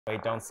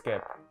Wait, don't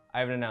skip. I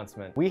have an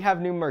announcement. We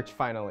have new merch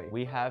finally.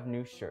 We have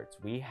new shirts.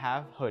 We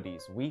have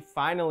hoodies. We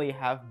finally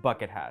have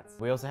bucket hats.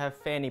 We also have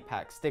fanny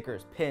packs,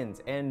 stickers,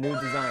 pins, and new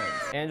designs.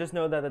 And just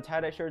know that the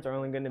tie-dye shirts are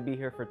only going to be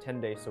here for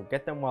 10 days, so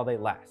get them while they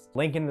last.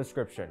 Link in the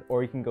description,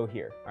 or you can go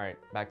here. All right,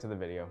 back to the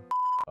video.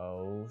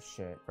 Oh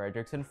shit,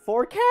 Frederic's in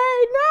 4K,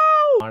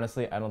 no!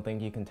 Honestly, I don't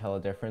think you can tell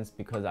a difference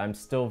because I'm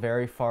still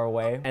very far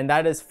away, and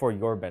that is for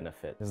your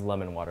benefit. This is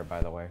lemon water,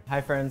 by the way. Hi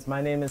friends, my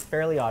name is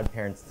Fairly Odd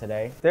Parents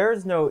today.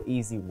 There's no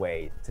easy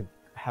way to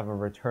have a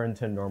return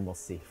to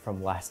normalcy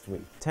from last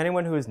week. To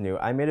anyone who is new,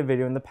 I made a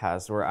video in the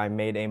past where I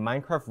made a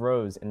Minecraft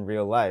Rose in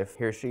real life.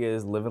 Here she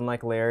is living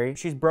like Larry.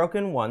 She's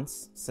broken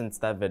once since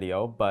that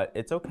video, but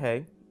it's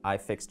okay. I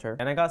fixed her.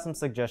 And I got some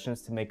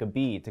suggestions to make a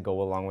bee to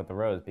go along with the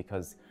rose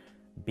because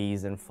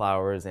bees and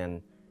flowers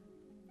and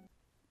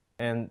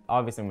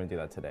obviously I'm gonna do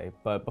that today.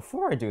 But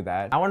before I do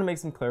that, I wanna make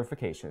some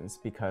clarifications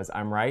because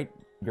I'm right,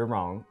 you're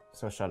wrong,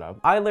 so shut up.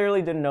 I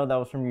literally didn't know that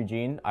was from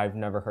Eugene. I've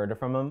never heard it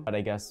from him, but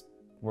I guess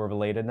we're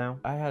related now.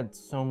 I had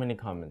so many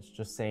comments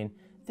just saying,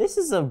 this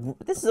is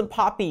a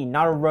poppy,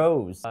 not a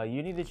rose.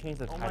 You need to change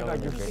the title. Oh my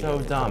god, you're so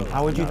dumb.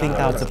 How would you think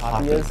that was a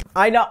poppy?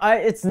 I know,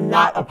 it's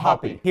not a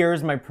poppy.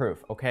 Here's my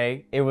proof,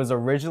 okay? It was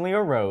originally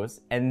a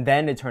rose, and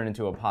then it turned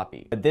into a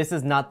poppy. But this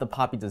is not the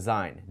poppy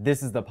design.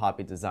 This is the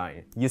poppy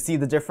design. You see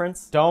the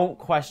difference? Don't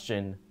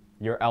question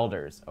your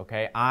elders,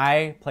 okay?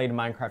 I played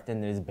Minecraft in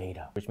this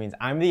beta, which means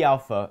I'm the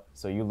alpha,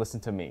 so you listen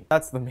to me.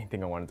 That's the main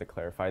thing I wanted to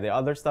clarify. The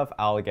other stuff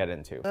I'll get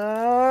into.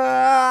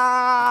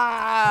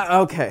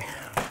 Okay.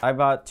 I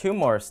bought 2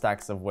 more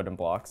stacks of wooden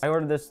blocks. I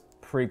ordered this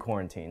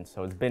pre-quarantine,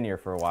 so it's been here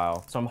for a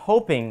while. So I'm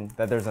hoping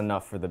that there's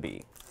enough for the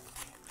bee.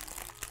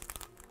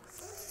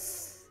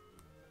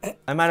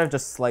 I might have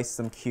just sliced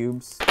some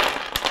cubes.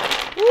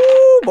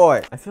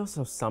 Boy, I feel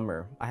so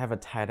summer. I have a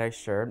tie-dye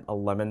shirt, a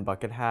lemon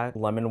bucket hat,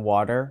 lemon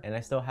water, and I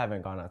still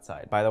haven't gone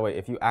outside. By the way,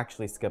 if you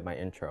actually skip my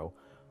intro,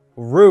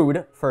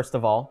 rude, first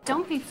of all.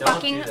 Don't be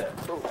fucking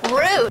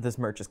rude. This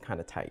merch is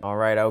kind of tight. All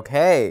right,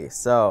 okay.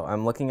 So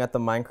I'm looking at the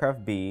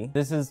Minecraft bee.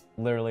 This is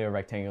literally a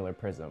rectangular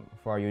prism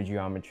for all you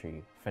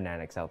geometry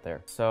fanatics out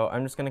there. So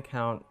I'm just gonna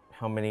count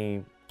how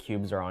many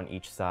cubes are on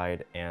each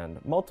side and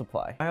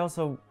multiply. I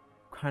also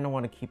kind of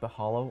want to keep it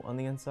hollow on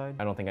the inside.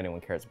 I don't think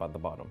anyone cares about the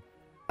bottom.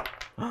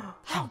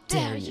 How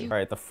dare you? All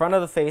right, the front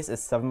of the face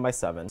is 7 by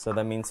 7. So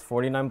that means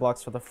 49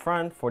 blocks for the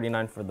front,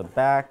 49 for the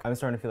back. I'm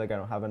starting to feel like I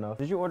don't have enough.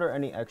 Did you order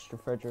any extra,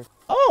 Frederic?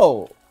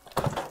 Oh,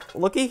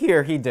 looky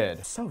here, he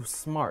did. So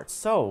smart,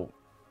 so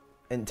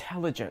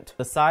intelligent.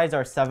 The sides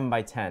are 7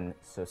 by 10,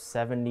 so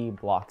 70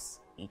 blocks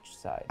each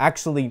side.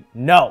 Actually,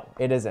 no,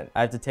 it isn't.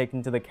 I have to take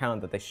into account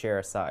that they share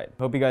a side.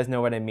 Hope you guys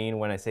know what I mean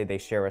when I say they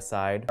share a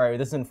side. All right,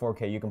 this is in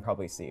 4K, you can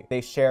probably see.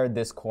 They share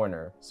this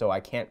corner, so I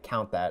can't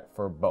count that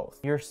for both.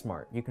 You're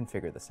smart, you can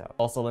figure this out.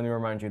 Also, let me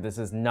remind you, this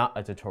is not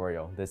a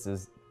tutorial. This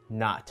is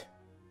not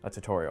a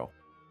tutorial.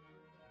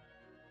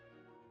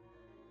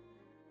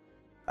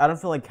 I don't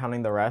feel like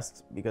counting the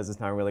rest because it's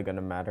not really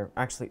gonna matter.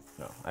 Actually,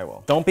 no, I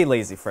will. Don't be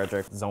lazy,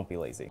 Frederic. Don't be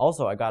lazy.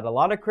 Also, I got a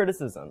lot of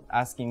criticism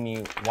asking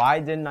me why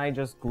didn't I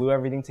just glue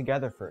everything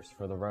together first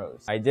for the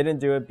rose? I didn't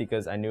do it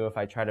because I knew if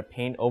I tried to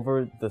paint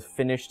over the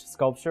finished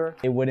sculpture,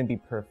 it wouldn't be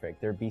perfect.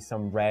 There'd be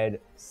some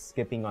red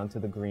skipping onto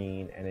the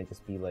green and it'd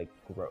just be like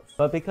gross.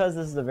 But because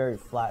this is a very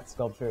flat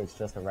sculpture, it's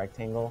just a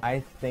rectangle,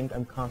 I think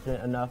I'm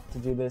confident enough to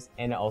do this,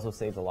 and it also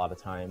saves a lot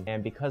of time.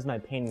 And because my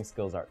painting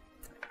skills are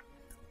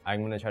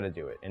I'm gonna try to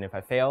do it, and if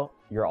I fail,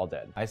 you're all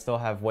dead. I still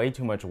have way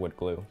too much wood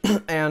glue,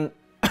 and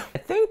I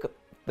think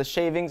the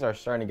shavings are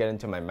starting to get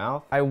into my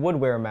mouth. I would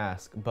wear a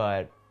mask,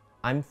 but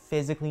I'm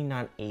physically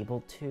not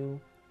able to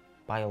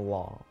by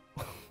law.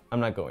 I'm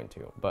not going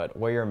to, but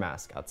wear your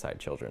mask outside,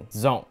 children.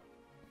 Don't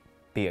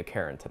be a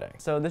Karen today.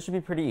 So this should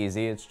be pretty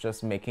easy. It's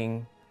just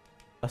making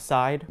a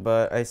side,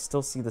 but I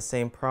still see the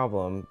same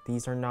problem.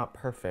 These are not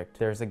perfect.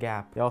 There's a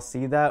gap. Y'all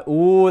see that?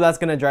 Ooh, that's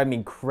gonna drive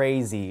me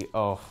crazy.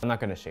 Oh, I'm not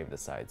gonna shave the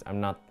sides.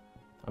 I'm not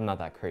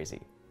that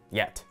crazy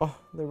yet. Oh,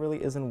 there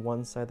really isn't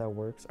one side that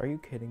works. Are you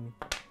kidding me?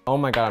 Oh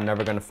my god, I'm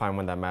never gonna find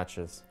one that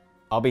matches.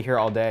 I'll be here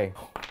all day.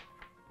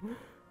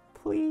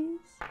 Please.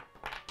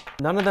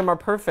 None of them are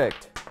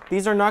perfect.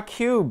 These are not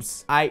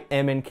cubes. I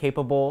am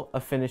incapable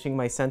of finishing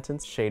my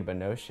sentence. Shade, but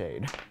no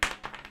shade.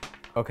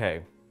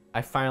 Okay.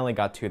 I finally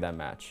got 2 that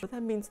match. But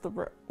that means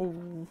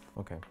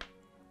okay.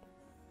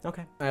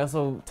 Okay. I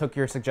also took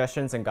your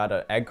suggestions and got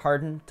an egg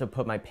carton to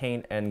put my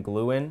paint and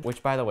glue in,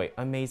 which by the way,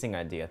 amazing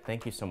idea.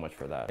 Thank you so much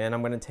for that. And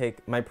I'm gonna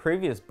take my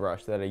previous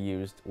brush that I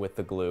used with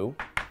the glue.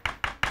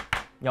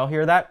 Y'all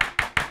hear that?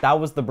 That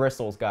was the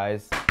bristles,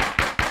 guys.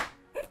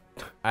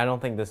 I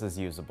don't think this is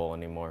usable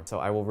anymore. So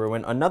I will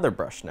ruin another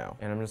brush now.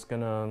 And I'm just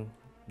gonna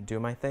do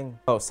my thing.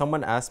 Oh,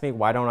 someone asked me,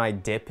 why don't I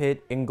dip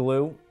it in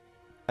glue?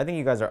 I think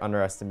you guys are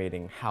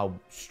underestimating how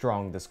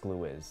strong this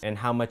glue is and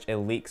how much it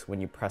leaks when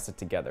you press it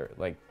together.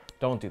 Like,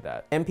 don't do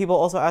that. And people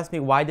also ask me,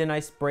 why didn't I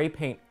spray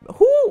paint?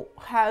 Who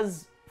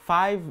has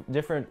 5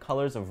 different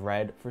colors of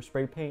red for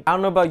spray paint. I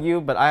don't know about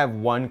you, but I have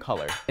one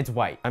color. It's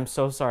white. I'm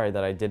so sorry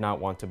that I did not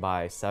want to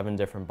buy 7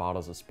 different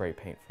bottles of spray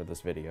paint for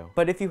this video.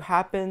 But if you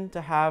happen to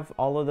have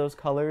all of those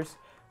colors,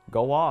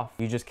 go off.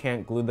 You just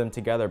can't glue them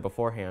together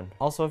beforehand.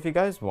 Also, if you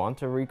guys want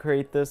to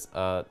recreate this,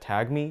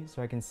 tag me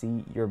so I can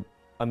see your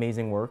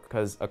amazing work,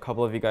 because a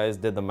couple of you guys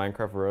did the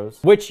Minecraft rose,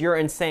 which you're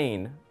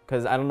insane,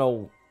 because I don't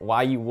know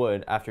why you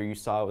would after you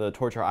saw the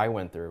torture I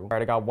went through. All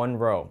right, I got 1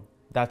 row.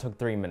 That took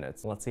 3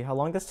 minutes. Let's see how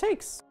long this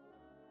takes.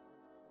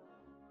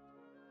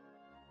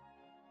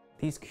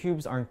 These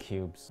cubes aren't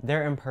cubes.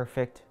 They're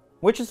imperfect,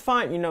 which is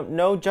fine. You know,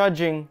 no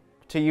judging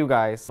to you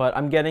guys, but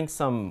I'm getting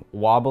some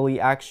wobbly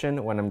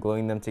action when I'm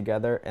gluing them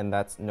together, and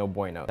that's no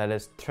bueno. That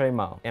is très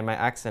mal, and my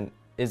accent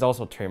is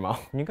also très mal.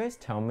 Can you guys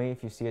tell me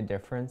if you see a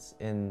difference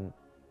in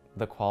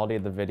the quality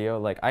of the video?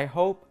 Like, I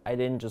hope I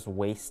didn't just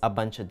waste a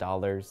bunch of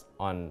dollars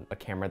on a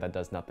camera that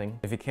does nothing.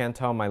 If you can't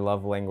tell, my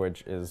love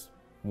language is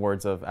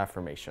words of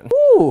affirmation.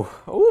 Ooh,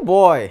 oh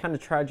boy, kind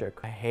of tragic.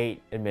 I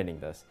hate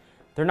admitting this.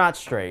 They're not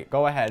straight.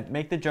 Go ahead,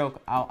 make the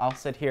joke. I'll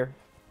sit here.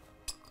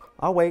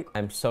 I'll wait.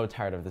 I'm so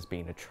tired of this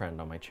being a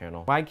trend on my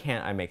channel. Why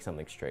can't I make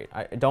something straight?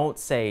 I don't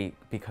say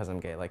because I'm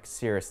gay. Like,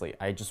 seriously,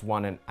 I just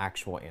want an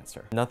actual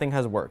answer. Nothing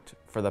has worked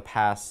for the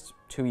past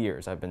 2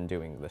 years I've been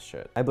doing this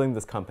shit. I blame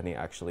this company,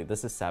 actually.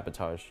 This is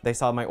sabotage. They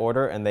saw my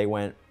order and they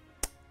went,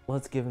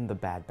 let's give him the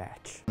bad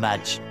batch.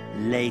 Much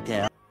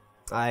later.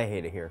 I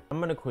hate it here.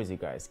 I'm gonna quiz you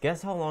guys.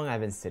 Guess how long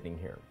I've been sitting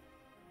here?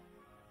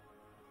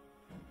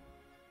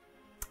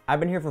 I've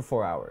been here for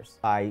 4 hours.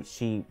 I,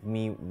 she,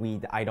 me, we,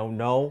 I don't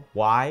know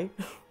why.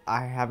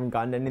 I haven't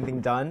gotten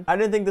anything done. I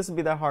didn't think this would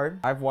be that hard.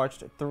 I've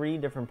watched 3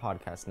 different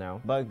podcasts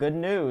now, but good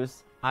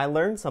news, I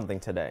learned something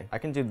today. I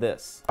can do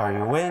this. Are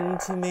you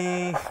into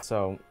me?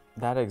 So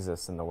that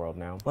exists in the world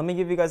now. Let me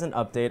give you guys an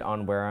update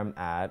on where I'm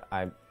at.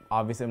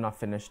 Obviously I'm not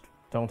finished.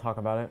 Don't talk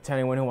about it. To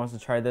anyone who wants to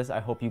try this,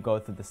 I hope you go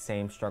through the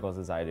same struggles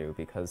as I do,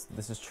 because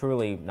this is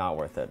truly not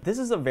worth it. This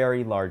is a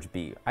very large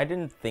bee. I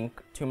didn't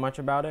think too much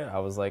about it. I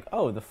was like,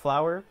 oh, the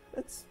flower,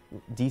 it's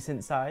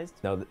decent sized.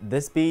 No,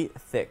 this bee,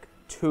 thick.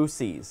 2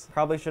 C's.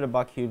 Probably should have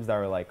bought cubes that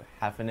were like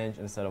 1/2 inch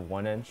instead of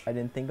 1 inch. I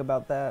didn't think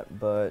about that,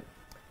 but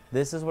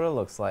this is what it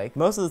looks like.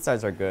 Most of the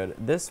sides are good.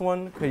 This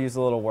one could use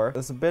a little work.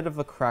 There's a bit of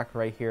a crack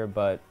right here,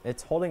 but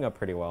it's holding up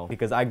pretty well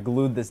because I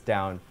glued this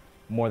down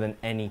more than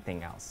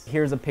anything else.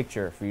 Here's a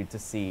picture for you to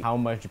see how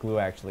much glue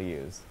I actually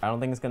use. I don't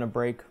think it's gonna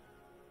break.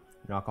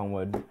 Knock on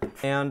wood.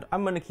 And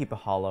I'm gonna keep it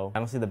hollow. I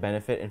don't see the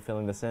benefit in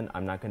filling this in.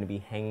 I'm not gonna be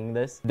hanging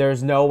this.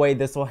 There's no way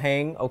this will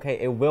hang. Okay,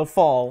 it will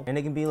fall. And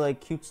it can be like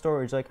cute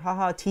storage, like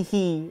haha,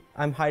 teehee.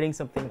 I'm hiding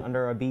something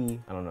under a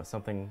bee. I don't know,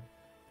 something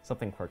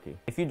quirky.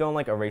 If you don't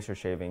like eraser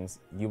shavings,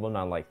 you will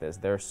not like this.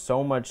 There's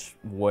so much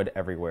wood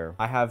everywhere.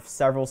 I have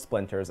several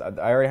splinters. I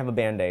already have a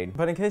band-aid.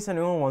 But in case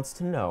anyone wants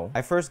to know,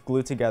 I first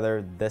glued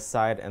together this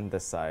side and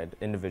this side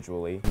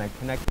individually. And I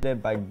connected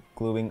it by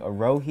gluing a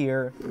row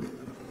here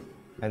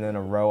and then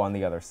a row on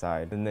the other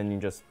side, and then you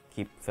just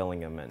keep filling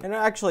them in. And it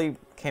actually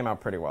came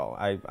out pretty well.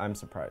 I'm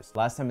surprised.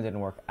 Last time it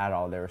didn't work at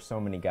all. There were so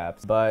many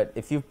gaps. But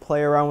if you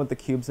play around with the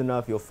cubes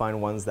enough, you'll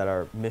find ones that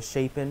are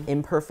misshapen,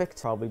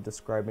 imperfect. Probably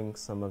describing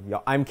some of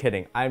y'all. I'm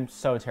kidding. I'm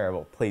so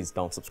terrible. Please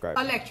don't subscribe.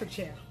 Electric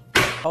chair.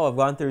 Oh, I've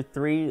gone through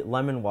 3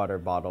 lemon water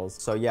bottles.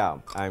 So yeah,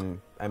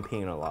 I'm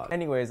peeing a lot.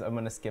 Anyways, I'm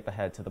gonna skip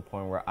ahead to the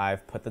point where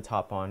I've put the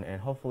top on and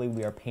hopefully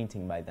we are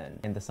painting by then.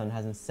 And the sun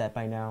hasn't set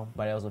by now,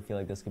 but I also feel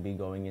like this could be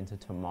going into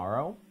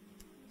tomorrow.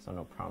 So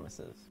no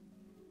promises.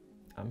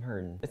 I'm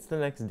hurting. It's the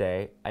next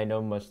day. I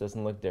know much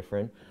doesn't look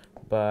different,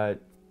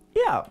 but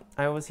yeah,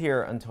 I was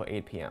here until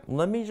 8 p.m.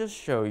 Let me just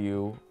show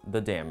you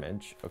the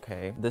damage,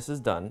 okay? This is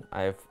done.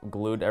 I've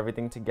glued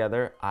everything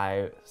together.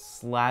 I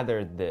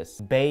slathered this,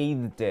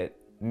 bathed it,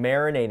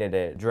 marinated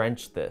it,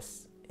 drenched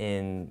this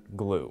in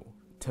glue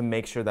to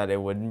make sure that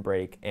it wouldn't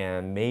break,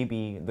 and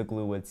maybe the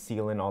glue would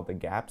seal in all the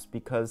gaps,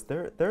 because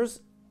there's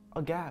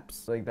a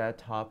gaps. Like that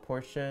top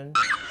portion,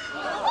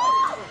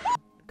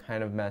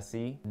 kind of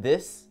messy.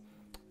 This,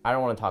 I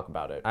don't want to talk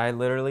about it. I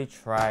literally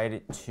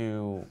tried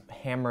to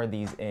hammer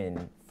these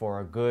in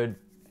for a good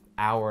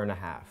hour and a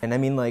half. And I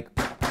mean, like,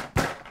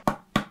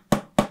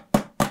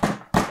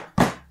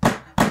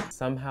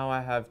 somehow I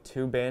have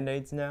 2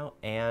 band-aids now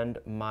and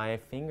my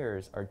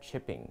fingers are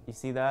chipping. You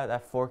see that?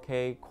 That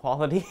 4K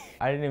quality?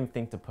 I didn't even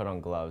think to put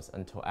on gloves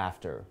until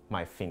after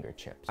my finger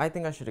chips. I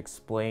think I should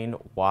explain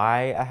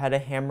why I had to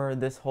hammer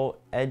this whole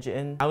edge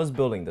in. I was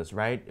building this,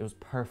 right? It was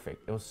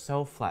perfect. It was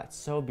so flat,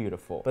 so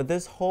beautiful. But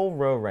this whole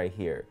row right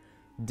here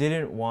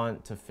didn't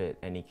want to fit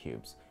any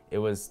cubes. It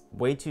was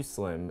way too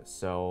slim,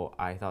 so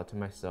I thought to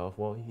myself,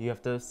 well, you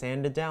have to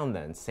sand it down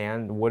then.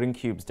 Sand wooden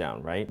cubes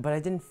down, right? But I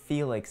didn't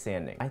feel like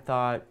sanding. I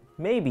thought,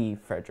 maybe,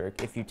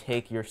 Frederic, if you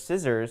take your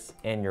scissors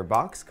and your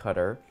box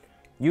cutter,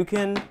 you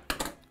can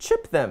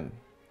chip them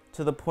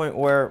to the point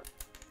where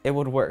it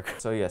would work.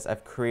 So yes,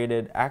 I've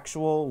created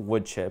actual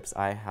wood chips.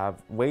 I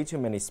have way too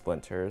many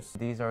splinters.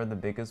 These are the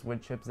biggest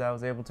wood chips that I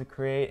was able to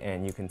create,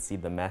 and you can see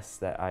the mess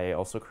that I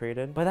also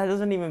created. But that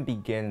doesn't even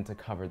begin to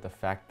cover the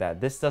fact that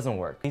this doesn't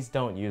work. Please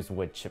don't use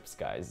wood chips,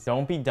 guys.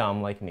 Don't be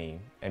dumb like me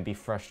and be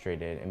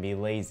frustrated and be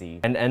lazy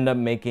and end up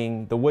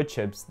making the wood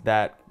chips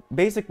that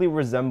basically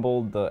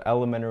resembled the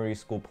elementary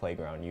school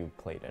playground you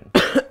played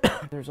in.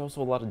 There's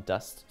also a lot of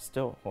dust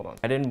still. Hold on.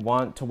 I didn't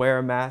want to wear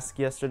a mask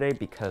yesterday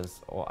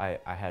because I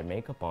had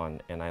makeup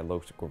on and I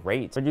looked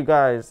great. But you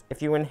guys,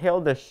 if you inhale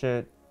this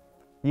shit,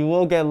 you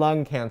will get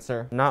lung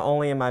cancer. Not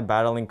only am I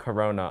battling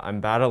corona, I'm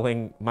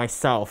battling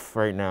myself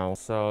right now.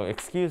 So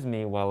excuse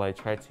me while I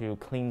try to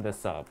clean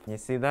this up. You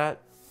see that?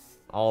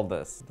 All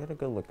this. Get a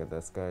good look at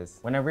this, guys.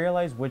 When I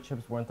realized wood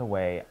chips weren't the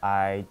way,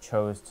 I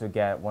chose to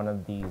get one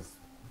of these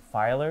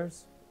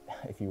filers.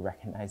 If you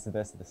recognize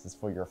this is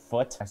for your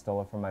foot. I stole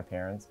it from my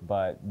parents,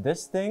 but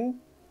this thing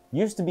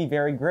used to be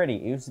very gritty.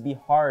 It used to be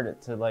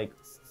hard to like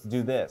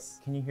do this.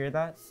 Can you hear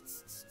that?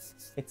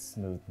 It's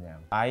smooth now.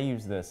 I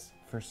used this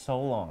for so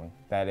long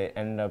that it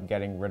ended up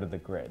getting rid of the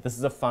grit. This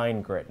is a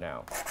fine grit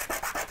now.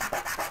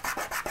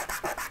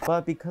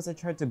 But because I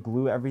tried to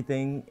glue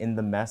everything in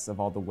the mess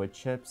of all the wood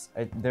chips,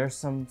 there's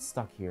some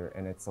stuck here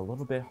and it's a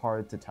little bit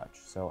hard to touch.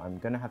 So I'm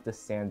gonna have to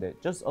sand it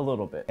just a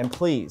little bit. And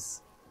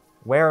please,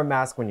 wear a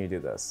mask when you do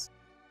this.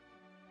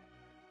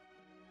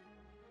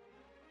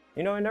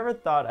 You know, I never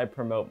thought I'd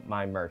promote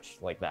my merch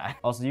like that.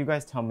 Also, you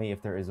guys tell me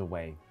if there is a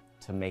way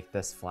to make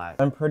this flat.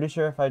 I'm pretty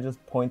sure if I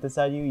just point this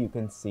at you, you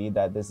can see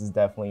that this is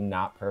definitely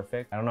not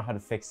perfect. I don't know how to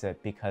fix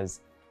it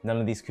because none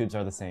of these cubes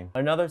are the same.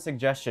 Another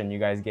suggestion you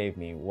guys gave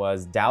me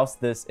was douse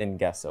this in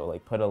gesso,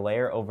 like put a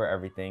layer over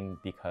everything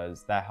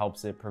because that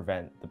helps it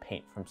prevent the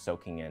paint from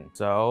soaking in.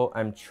 So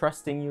I'm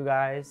trusting you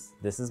guys.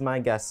 This is my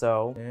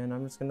gesso and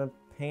I'm just gonna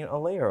paint a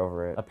layer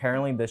over it.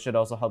 Apparently this should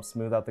also help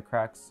smooth out the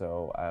cracks,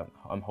 so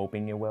I'm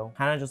hoping it will.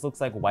 Kind of just looks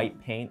like white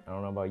paint. I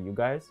don't know about you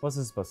guys. What's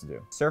this supposed to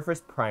do?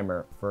 Surface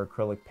primer for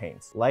acrylic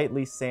paints.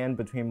 Lightly sand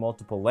between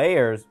multiple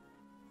layers.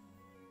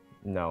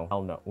 No,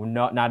 hell no.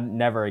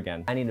 Never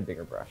again. I need a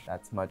bigger brush.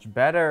 That's much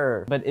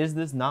better. But is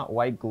this not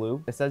white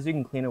glue? It says you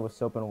can clean it with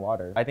soap and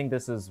water. I think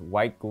this is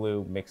white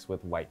glue mixed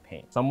with white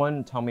paint.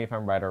 Someone tell me if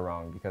I'm right or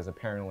wrong, because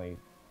apparently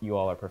you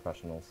all are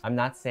professionals. I'm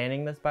not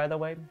sanding this, by the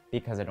way,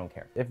 because I don't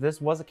care. If this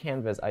was a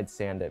canvas, I'd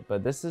sand it,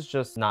 but this is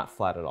just not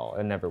flat at all.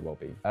 It never will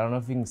be. I don't know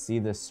if you can see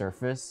this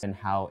surface and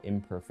how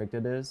imperfect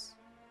it is.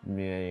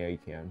 Yeah, you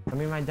can. I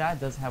mean, my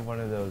dad does have one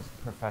of those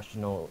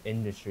professional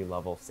industry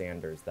level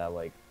sanders that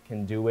like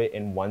can do it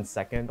in 1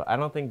 second, but I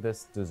don't think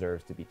this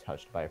deserves to be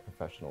touched by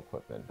professional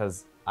equipment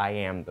because I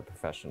am the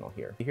professional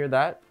here. You hear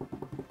that?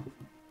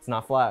 It's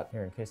not flat.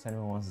 Here, in case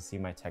anyone wants to see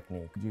my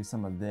technique. Do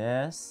some of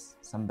this,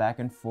 some back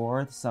and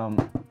forth,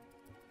 some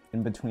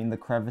in between the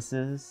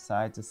crevices,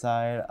 side to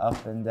side,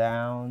 up and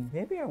down.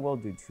 Maybe I will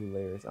do 2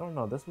 layers. I don't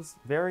know. This was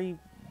very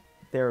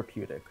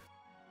therapeutic.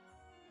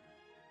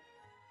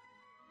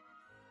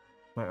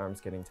 My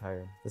arm's getting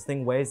tired. This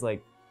thing weighs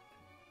like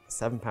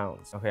 7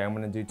 pounds. Okay, I'm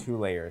gonna do 2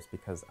 layers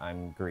because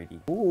I'm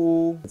greedy.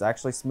 Ooh, it's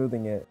actually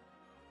smoothing it.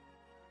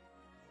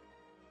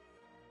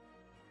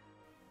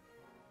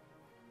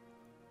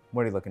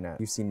 What are you looking at?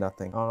 You see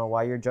nothing. I don't know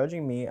why you're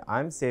judging me.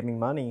 I'm saving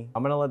money.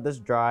 I'm gonna let this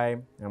dry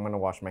and I'm gonna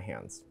wash my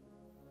hands.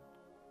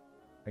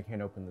 I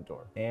can't open the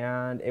door.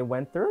 And it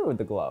went through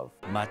the glove.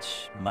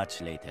 Much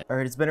later. All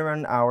right, it's been around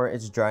an hour.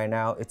 It's dry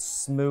now. It's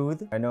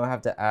smooth. I know I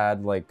have to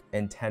add like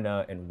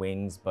antenna and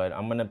wings, but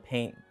I'm gonna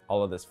paint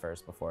all of this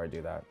first before I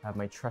do that. I have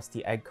my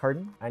trusty egg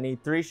carton. I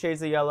need 3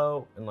 shades of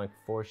yellow and like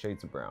 4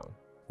 shades of brown.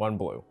 1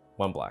 blue.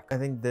 1 black. I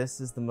think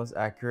this is the most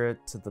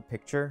accurate to the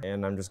picture,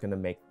 and I'm just gonna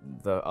make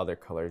the other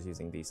colors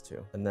using these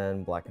 2. And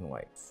then black and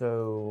white.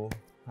 So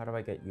how do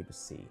I get you to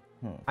see?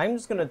 I'm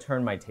just gonna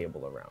turn my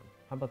table around.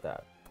 How about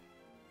that?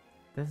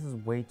 This is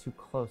way too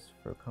close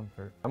for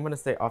comfort. I'm gonna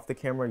stay off the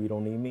camera, you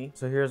don't need me.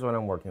 So here's what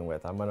I'm working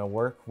with. I'm gonna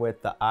work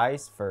with the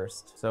eyes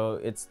first. So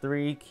it's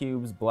 3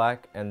 cubes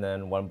black and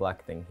then 1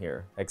 black thing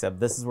here. Except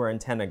this is where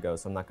antenna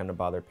goes, so I'm not gonna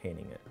bother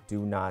painting it.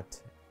 Do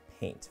not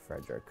paint,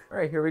 Frederic. All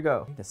right, here we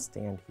go. I need to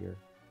stand here.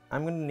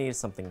 I'm gonna need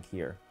something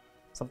here.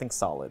 Something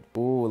solid.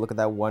 Ooh, look at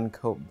that 1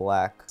 coat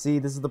black. See,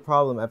 this is the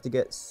problem. I have to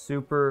get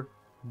super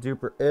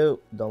duper, ew,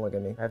 don't look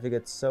at me. I have to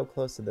get so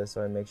close to this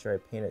so I make sure I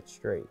paint it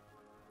straight.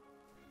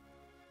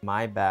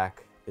 My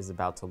back is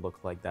about to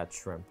look like that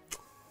shrimp.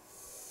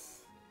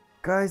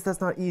 Guys,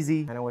 that's not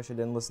easy. And I wish I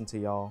didn't listen to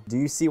y'all. Do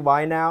you see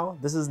why now?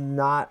 This is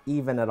not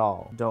even at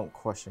all. Don't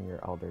question your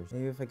elders.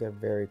 Maybe if I get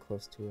very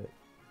close to it.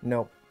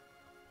 Nope.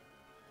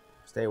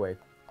 Stay away.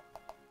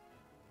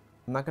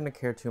 I'm not gonna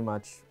care too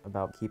much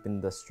about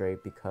keeping this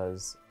straight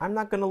because I'm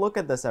not gonna look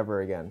at this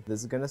ever again. This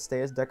is gonna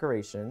stay as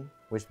decoration,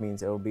 which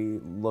means it will be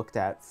looked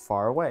at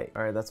far away.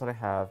 All right, that's what I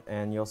have.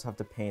 And you also have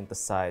to paint the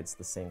sides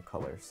the same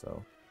color,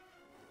 so.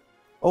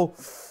 Oh,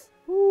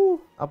 ooh,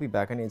 I'll be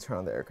back. I need to turn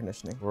on the air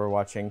conditioning. We're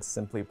watching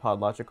Simply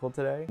Podlogical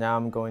today. Now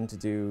I'm going to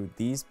do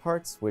these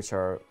parts, which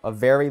are a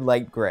very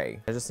light gray.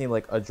 I just need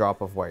like a drop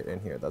of white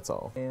in here, that's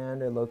all.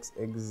 And it looks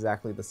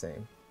exactly the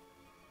same.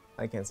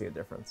 I can't see a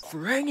difference.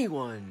 For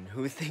anyone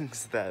who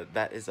thinks that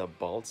that is a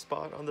bald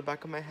spot on the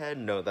back of my head,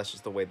 no, that's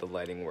just the way the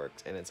lighting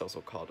works, and it's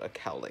also called a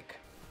cowlick.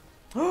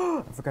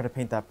 I forgot to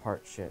paint that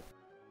part, shit.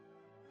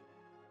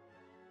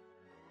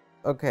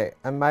 Okay,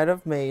 I might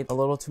have made a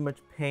little too much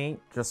paint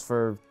just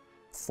for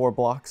 4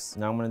 blocks.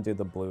 Now I'm gonna do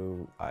the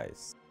blue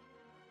eyes.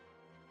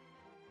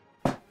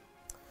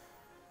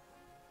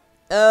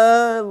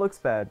 It looks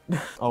bad.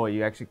 Oh wait,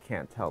 you actually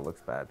can't tell it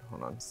looks bad.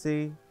 Hold on.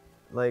 See?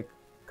 Like,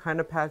 kind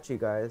of patchy,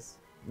 guys.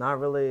 Not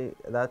really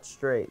that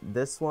straight.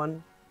 This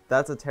one,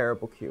 that's a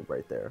terrible cube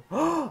right there.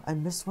 I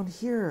missed one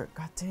here.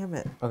 God damn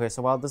it. Okay,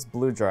 so while this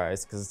blue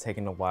dries, because it's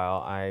taking a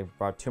while, I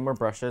brought 2 more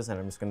brushes and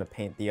I'm just gonna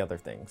paint the other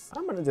things.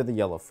 I'm gonna do the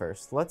yellow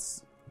first.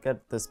 Let's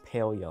get this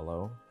pale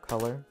yellow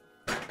color.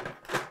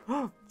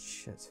 Oh,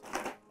 shit.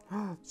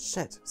 Oh,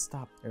 shit,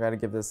 stop. I gotta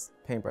give this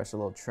paintbrush a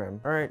little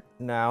trim. All right,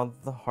 now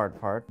the hard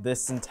part.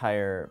 This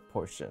entire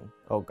portion.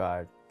 Oh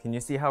God, can you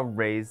see how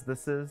raised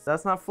this is?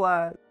 That's not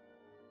flat.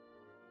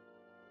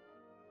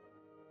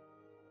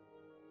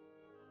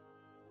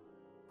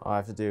 I'll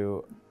have to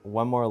do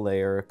 1 more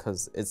layer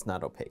because it's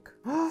not opaque.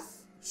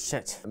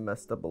 Shit, I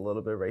messed up a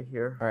little bit right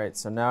here. All right,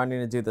 so now I need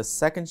to do the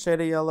second shade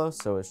of yellow,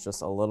 so it's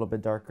just a little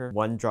bit darker.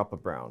 1 drop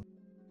of brown.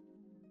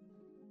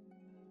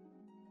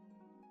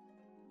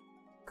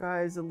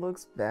 Guys, it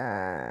looks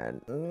bad.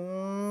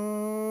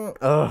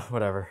 Ugh,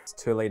 whatever. It's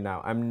too late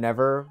now. I'm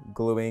never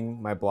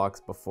gluing my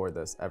blocks before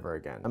this ever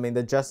again. I mean,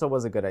 the gesso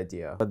was a good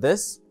idea, but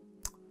this,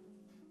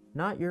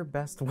 not your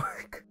best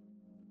work.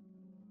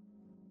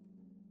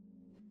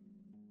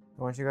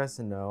 I want you guys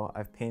to know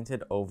I've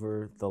painted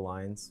over the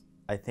lines,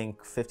 I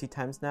think 50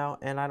 times now,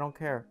 and I don't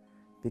care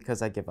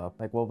because I give up.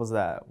 Like, what was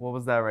that? What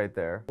was that right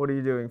there? What are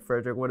you doing,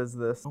 Frederic? What is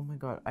this? Oh my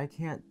God, I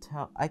can't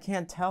tell. I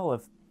can't tell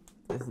if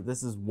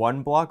this is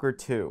 1 block or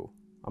 2.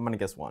 I'm gonna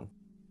guess 1.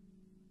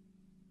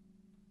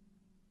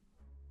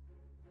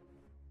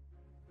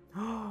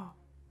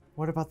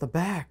 What about the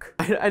back?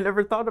 I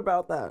never thought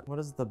about that. What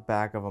does the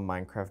back of a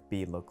Minecraft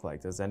bee look like?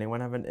 Does anyone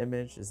have an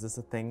image? Is this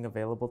a thing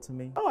available to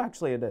me? Oh,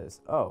 actually it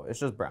is. Oh, it's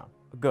just brown.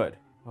 Good.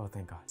 Oh,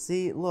 thank God.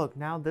 See, look,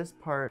 now this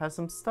part has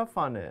some stuff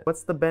on it.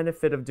 What's the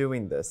benefit of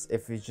doing this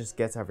if it just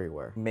gets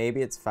everywhere?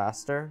 Maybe it's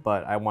faster,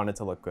 but I want it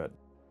to look good.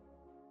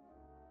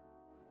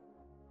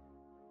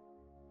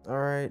 All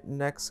right,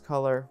 next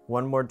color,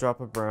 1 more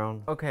drop of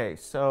brown. Okay,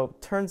 so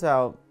turns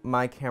out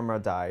my camera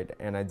died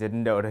and I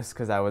didn't notice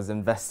because I was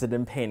invested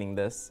in painting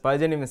this, but I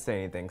didn't even say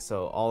anything.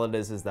 So all it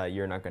is that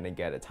you're not gonna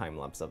get a time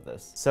lapse of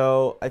this.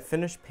 So I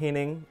finished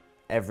painting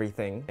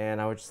everything, and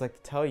I would just like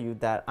to tell you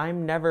that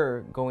I'm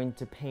never going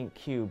to paint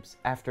cubes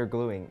after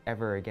gluing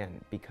ever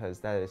again because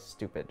that is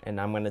stupid, and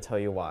I'm going to tell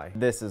you why.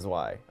 This is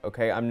why,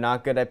 okay? I'm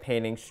not good at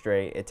painting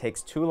straight. It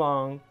takes too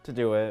long to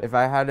do it. If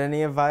I had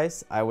any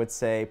advice, I would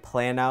say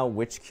plan out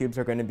which cubes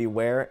are going to be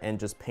where and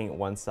just paint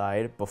one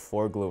side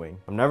before gluing.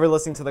 I'm never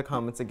listening to the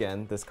comments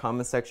again. This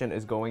comment section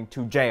is going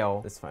to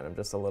jail. It's fine. I'm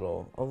just a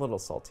little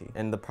salty.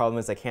 And the problem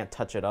is I can't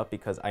touch it up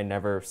because I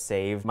never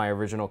saved my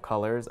original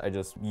colors. I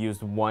just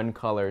used 1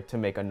 color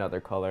to make another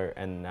color,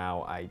 and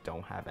now I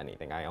don't have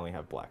anything. I only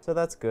have black. So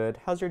that's good.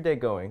 How's your day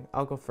going?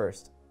 I'll go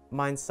first.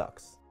 Mine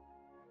sucks.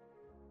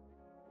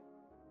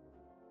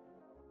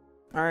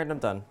 All right, I'm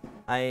done.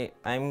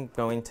 I'm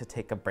going to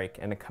take a break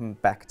and come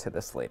back to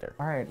this later.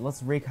 All right,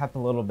 let's recap a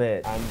little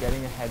bit. I'm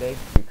getting a headache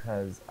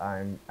because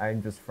I'm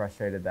just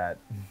frustrated that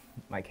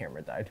my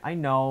camera died. I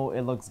know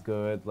it looks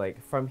good.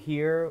 Like from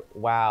here,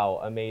 wow,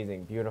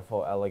 amazing,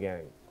 beautiful,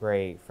 elegant,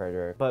 great,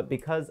 Frederic. But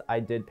because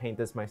I did paint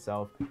this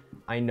myself,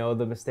 I know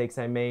the mistakes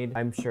I made.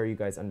 I'm sure you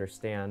guys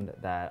understand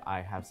that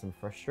I have some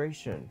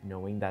frustration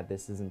knowing that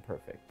this isn't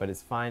perfect, but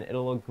it's fine.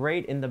 It'll look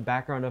great in the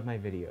background of my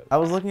videos. I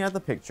was looking at the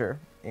picture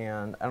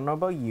and I don't know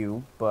about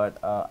you, but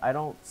I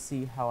don't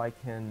see how I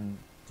can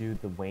do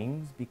the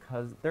wings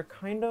because they're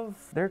kind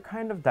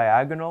of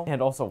diagonal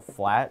and also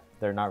flat.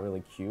 They're not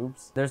really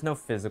cubes. There's no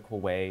physical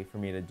way for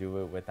me to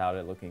do it without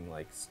it looking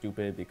like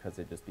stupid because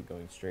it'd just be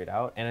going straight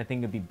out, and I think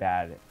it'd be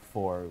bad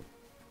for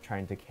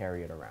trying to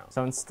carry it around.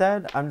 So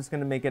instead, I'm just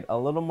gonna make it a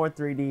little more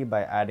 3D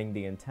by adding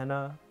the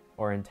antenna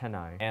or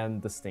antennae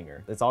and the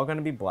stinger. It's all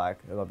gonna be black,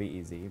 it'll be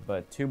easy,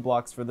 but 2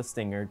 blocks for the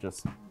stinger,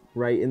 just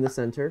right in the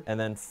center, and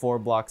then 4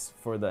 blocks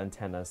for the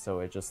antenna, so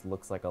it just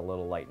looks like a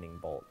little lightning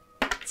bolt.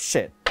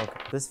 Shit,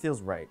 okay, this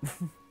feels right.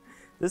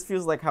 This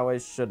feels like how I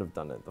should have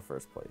done it in the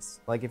first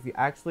place. Like if you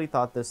actually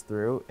thought this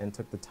through and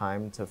took the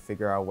time to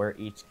figure out where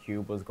each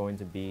cube was going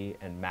to be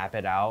and map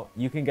it out,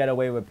 you can get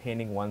away with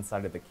painting one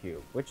side of the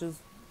cube, which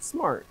is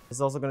smart.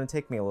 It's also going to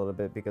take me a little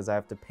bit because I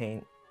have to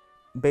paint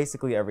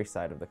basically every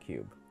side of the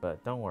cube.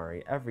 But don't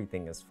worry,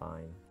 everything is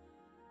fine.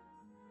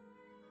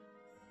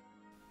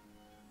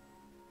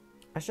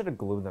 I should have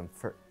glued them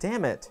for—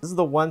 damn it! This is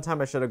the one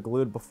time I should have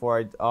glued before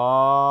I—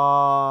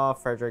 oh,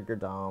 Frederic, you're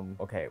dumb.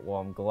 Okay, well,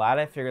 I'm glad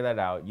I figured that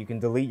out. You can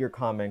delete your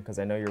comment because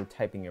I know you're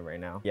typing it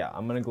right now. Yeah,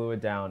 I'm gonna glue it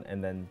down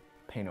and then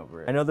paint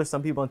over it. I know there's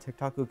some people on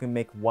TikTok who can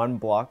make 1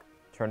 block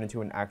turn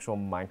into an actual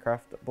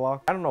Minecraft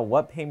block. I don't know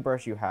what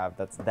paintbrush you have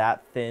that's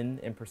that thin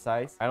and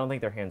precise. I don't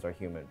think their hands are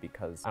human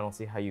because I don't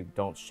see how you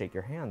don't shake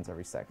your hands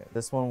every second.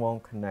 This one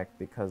won't connect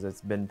because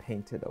it's been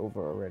painted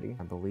over already.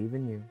 I believe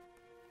in you.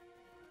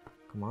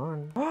 Come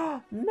on.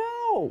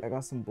 No! I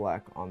got some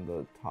black on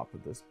the top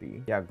of this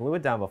bee. Yeah, glue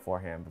it down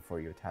beforehand before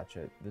you attach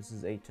it. This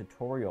is a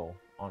tutorial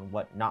on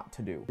what not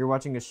to do. You're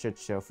watching a shit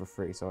show for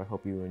free, so I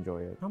hope you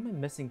enjoy it. How am I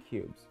missing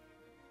cubes?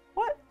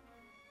 What?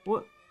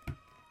 What?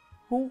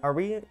 Who? Are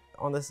we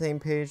on the same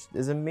page?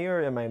 Is it me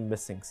or am I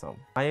missing some?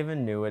 I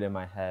even knew it in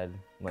my head,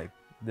 like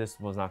this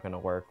was not gonna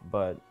work,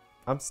 but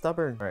I'm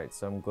stubborn. All right,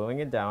 so I'm gluing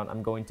it down.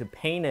 I'm going to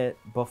paint it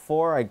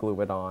before I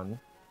glue it on.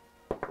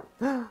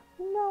 No.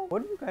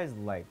 What do you guys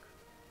like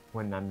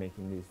when I'm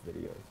making these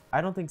videos?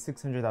 I don't think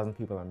 600,000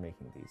 people are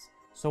making these.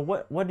 So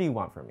what do you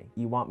want from me?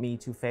 You want me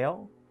to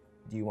fail?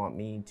 Do you want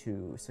me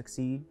to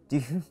succeed? Do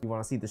you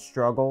want to see the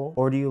struggle?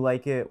 Or do you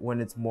like it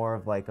when it's more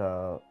of like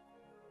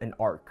an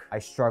arc? I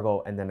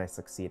struggle and then I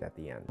succeed at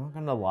the end. I'm not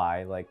gonna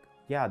lie, like,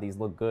 yeah, these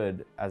look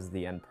good as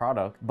the end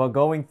product, but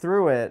going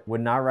through it,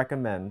 would not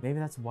recommend. Maybe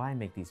that's why I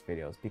make these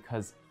videos,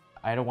 because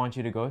I don't want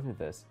you to go through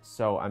this.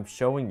 So I'm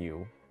showing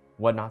you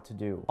what not to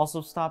do.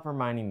 Also, stop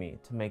reminding me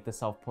to make the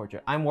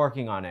self-portrait. I'm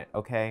working on it,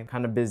 okay? I'm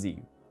kind of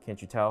busy,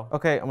 can't you tell?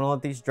 Okay, I'm gonna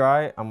let these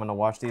dry. I'm gonna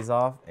wash these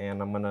off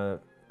and I'm gonna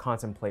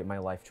contemplate my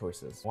life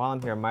choices. While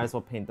I'm here, I might as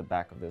well paint the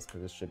back of this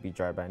because it should be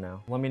dry by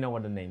now. Let me know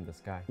what to name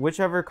this guy.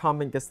 Whichever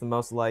comment gets the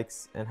most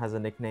likes and has a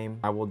nickname,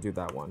 I will do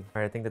that one.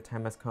 All right, I think the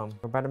time has come.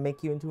 We're about to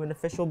make you into an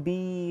official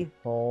bee.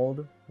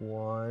 Hold.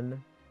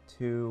 1,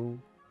 2,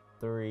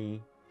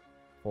 3,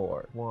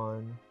 4.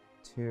 1,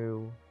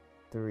 2,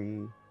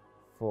 3,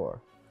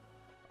 4.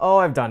 Oh,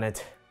 I've done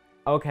it.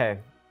 Okay,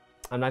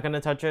 I'm not gonna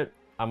touch it.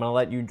 I'm gonna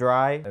let you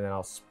dry and then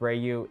I'll spray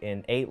you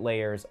in 8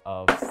 layers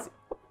of...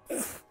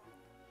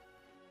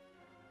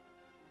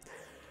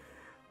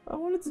 I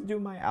wanted to do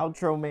my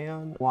outro,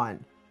 man.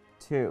 1,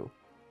 2,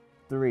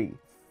 3,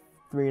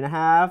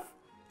 3.5,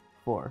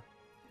 4.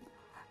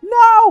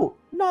 No!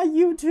 Not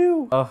you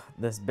too! Ugh,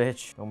 this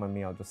bitch. Don't mind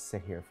me, I'll just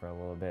sit here for a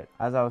little bit.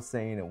 As I was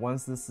saying,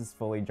 once this is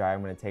fully dry,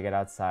 I'm gonna take it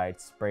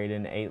outside, spray it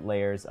in 8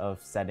 layers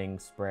of setting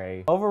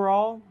spray.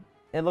 Overall,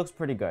 it looks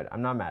pretty good.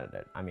 I'm not mad at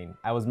it. I mean,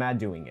 I was mad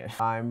doing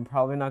it. I'm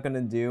probably not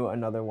gonna do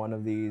another one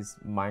of these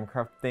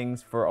Minecraft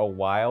things for a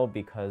while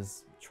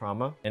because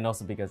trauma, and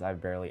also because I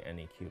have barely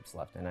any cubes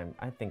left, and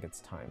I think it's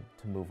time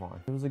to move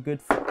on. It was a good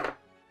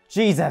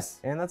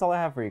Jesus! And that's all I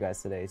have for you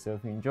guys today. So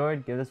if you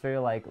enjoyed, give this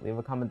video a like, leave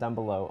a comment down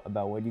below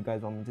about what you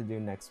guys want me to do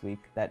next week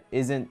that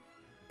isn't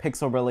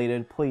pixel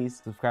related.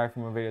 Please subscribe for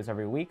more videos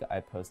every week. I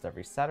post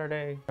every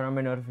Saturday. Turn on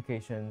my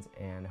notifications,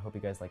 and I hope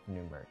you guys like the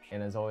new merch.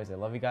 And as always, I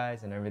love you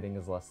guys, and everything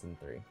is less than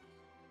 3.